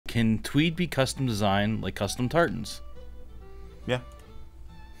can tweed be custom designed like custom tartans? Yeah.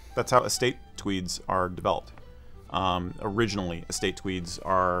 That's how estate tweeds are developed. Originally, estate tweeds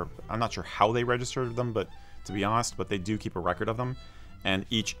are, I'm not sure how they registered them, but to be honest, but they do keep a record of them. And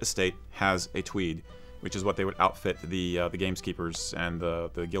each estate has a tweed, which is what they would outfit the gameskeepers and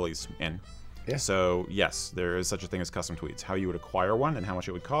the gillies in. Yeah. So yes, there is such a thing as custom tweeds. How you would acquire one and how much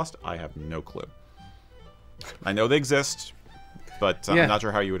it would cost, I have no clue. I know they exist, but I'm not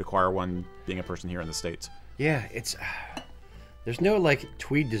sure how you would acquire one being a person here in the States. Yeah, it's there's no like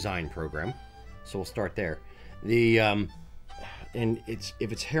tweed design program, so we'll start there. The and if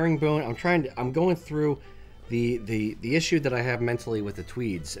it's herringbone, I'm going through the issue that I have mentally with the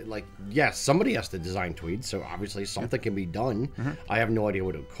tweeds. Like, yes, somebody has to design tweeds, so obviously something can be done. I have no idea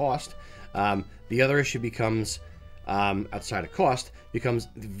what it would cost. The other issue becomes, outside of cost, becomes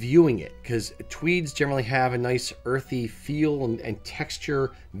viewing it, because tweeds generally have a nice earthy feel and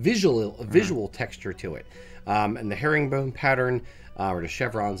texture, visual texture to it. And the herringbone pattern, or the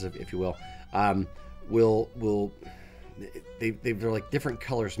chevrons, if you will they're like different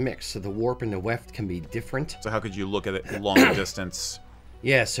colors mixed, so the warp and the weft can be different. So how could you look at it long distance?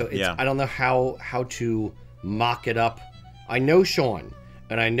 Yeah, so it's, I don't know how to mock it up. I know Sean,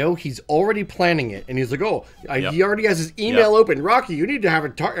 and I know he's already planning it, and he's like, he already has his email open. Rocky, you need to have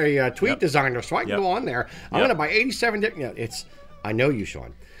a tweet designer so I can go on there. I'm going to buy 87 different... I know you,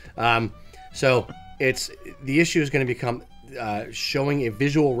 Sean. So the issue is going to become showing a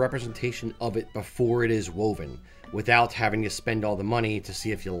visual representation of it before it is woven, without having to spend all the money to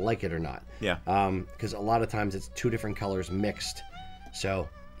see if you like it or not. Yeah. Because a lot of times it's two different colors mixed. So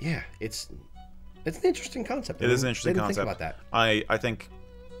yeah, it's an interesting concept. It is an interesting concept. Think about that. I think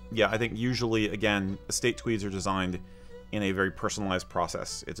usually, again, estate tweeds are designed in a very personalized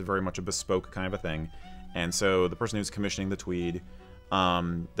process. It's very much a bespoke kind of a thing. And so the person who's commissioning the tweed,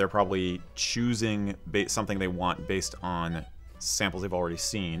 they're probably choosing something they want based on samples they've already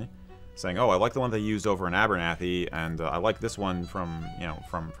seen, saying, "Oh, I like the one they used over in Abernathy, and I like this one from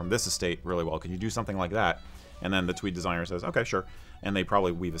this estate really well. Could you do something like that?" And then the tweed designer says, "Okay, sure," and they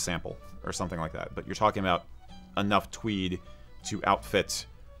probably weave a sample or something like that. But you're talking about enough tweed to outfit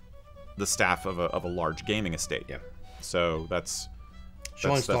the staff of a large gaming estate. Yeah. So that's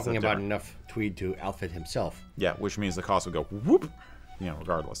Sean's talking about enough tweed to outfit himself. Yeah, which means the cost would go whoop,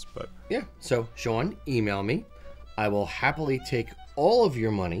 regardless. But yeah. So Sean, email me. I will happily take all of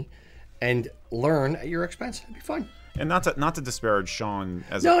your money and learn at your expense. It'd be fun. And not to disparage Sean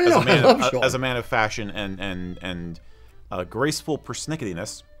as a man of fashion and graceful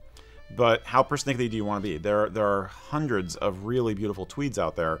persnicketyness, but how persnickety do you want to be? There are hundreds of really beautiful tweeds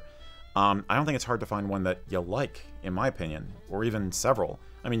out there. I don't think it's hard to find one that you like, in my opinion, or even several.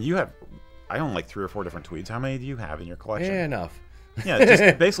 I mean, I own like 3 or 4 different tweeds. How many do you have in your collection? Yeah, enough. Yeah,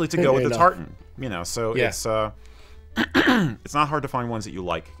 just basically to go with the tartan. So it's it's not hard to find ones that you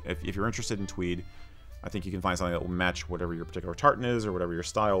like. If you're interested in tweed, I think you can find something that will match whatever your particular tartan is or whatever your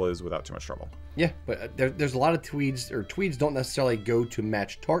style is without too much trouble. Yeah, but there's a lot of tweeds, or tweeds don't necessarily go to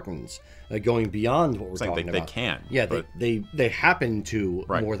match tartans, going beyond what we're talking about. They can. Yeah, they happen to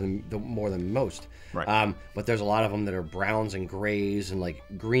more than most. Right. But there's a lot of them that are browns and grays and like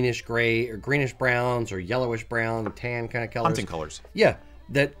greenish gray or greenish browns or yellowish brown, tan kind of colors. Hunting colors. Yeah.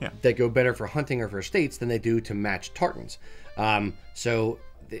 That go better for hunting or for estates than they do to match tartans. So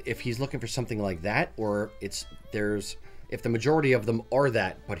if he's looking for something like that, or if the majority of them are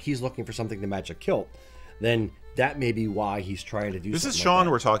that, but he's looking for something to match a kilt, then that may be why he's trying to do. This is Sean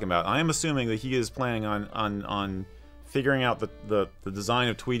we're talking about. I am assuming that he is planning on figuring out the design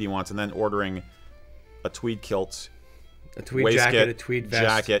of tweed he wants, and then ordering a tweed kilt, a tweed jacket, a tweed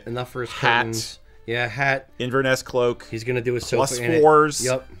vest, enough for his curtains. Yeah, hat. Inverness cloak. He's going to do a sofa +4s.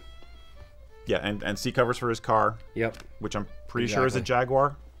 Yep. Yeah, and seat covers for his car. Yep. Which I'm pretty sure is a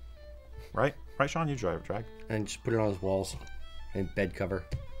Jaguar. Right? Right, Sean? You drive a Jag. And just put it on his walls. And bed cover.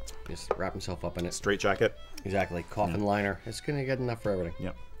 Just wrap himself up in it. Straight jacket. Exactly. Coffin liner. It's going to get enough for everything.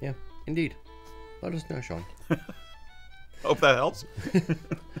 Yep. Yeah, indeed. Let us know, Sean. Hope that helps.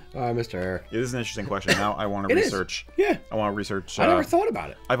 Mr. Eric. It is an interesting question. Now I want to research. Yeah. I want to research. I never thought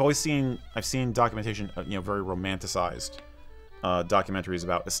about it. I've seen documentation, very romanticized documentaries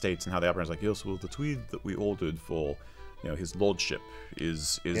about estates and how they operate. It's like, yes, well, the tweed that we ordered for, his lordship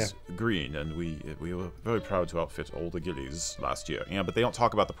is green, and we were very proud to outfit all the gillies last year. But they don't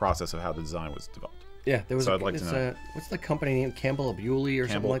talk about the process of how the design was developed. Yeah, there was. So I'd like to know. What's the company name? Campbell Bewley or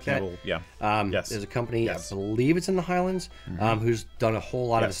something like that. Yeah. Yes. There's a company, I believe it's in the Highlands, who's done a whole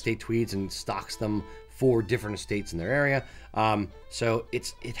lot of estate tweeds and stocks them for different estates in their area. So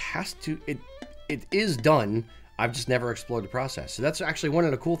it is done. I've just never explored the process. So that's actually one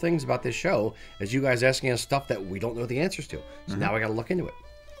of the cool things about this show, is you guys asking us stuff that we don't know the answers to. So now I got to look into it.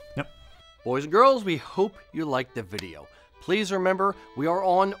 Yep. Boys and girls, we hope you liked the video. Please remember, we are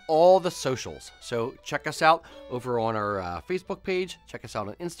on all the socials. So check us out over on our Facebook page. Check us out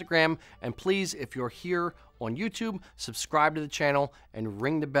on Instagram. And please, if you're here on YouTube, subscribe to the channel and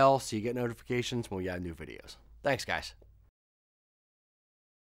ring the bell so you get notifications when we add new videos. Thanks, guys.